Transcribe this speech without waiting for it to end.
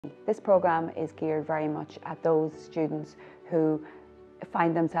This programme is geared very much at those students who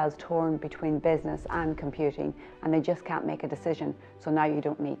find themselves torn between business and computing and they just can't make a decision, so now you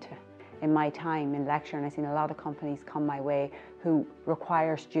don't need to. In my time in lecturing, I've seen a lot of companies come my way who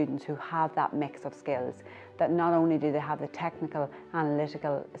require students who have that mix of skills, that not only do they have the technical,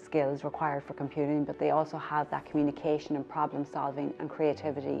 analytical skills required for computing, but they also have that communication and problem solving and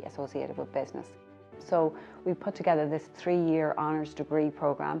creativity associated with business. So we put together this 3-year honours degree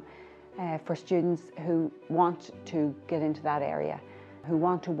programme for students who want to get into that area, who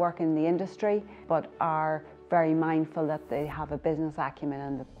want to work in the industry but are very mindful that they have a business acumen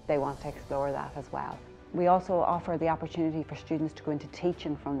and that they want to explore that as well. We also offer the opportunity for students to go into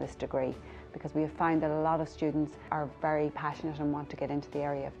teaching from this degree, because we have found that a lot of students are very passionate and want to get into the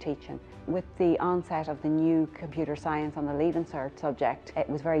area of teaching. With the onset of the new computer science on the Leaving Cert subject, it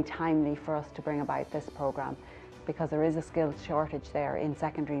was very timely for us to bring about this programme, because there is a skills shortage there in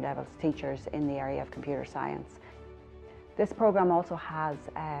secondary levels teachers in the area of computer science. This programme also has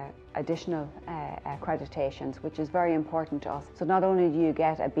additional accreditations, which is very important to us. So not only do you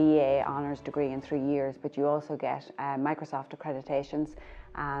get a BA honours degree in 3 years, but you also get Microsoft accreditations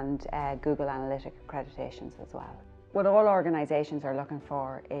and Google Analytic accreditations as well. What all organisations are looking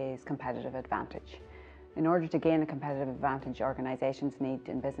for is competitive advantage. In order to gain a competitive advantage, organisations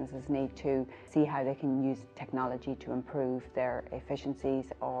and businesses need to see how they can use technology to improve their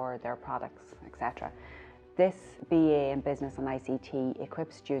efficiencies or their products, etc. This BA in Business and ICT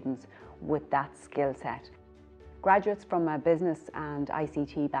equips students with that skill set. Graduates from a business and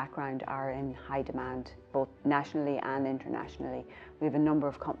ICT background are in high demand, both nationally and internationally. We have a number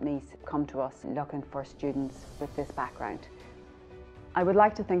of companies come to us looking for students with this background. I would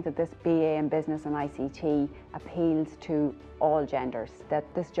like to think that this BA in Business and ICT appeals to all genders, that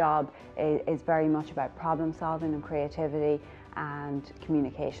this job is very much about problem solving and creativity and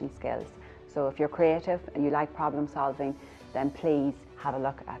communication skills. So if you're creative and you like problem solving, then please have a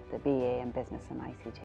look at the BA in Business and ICT.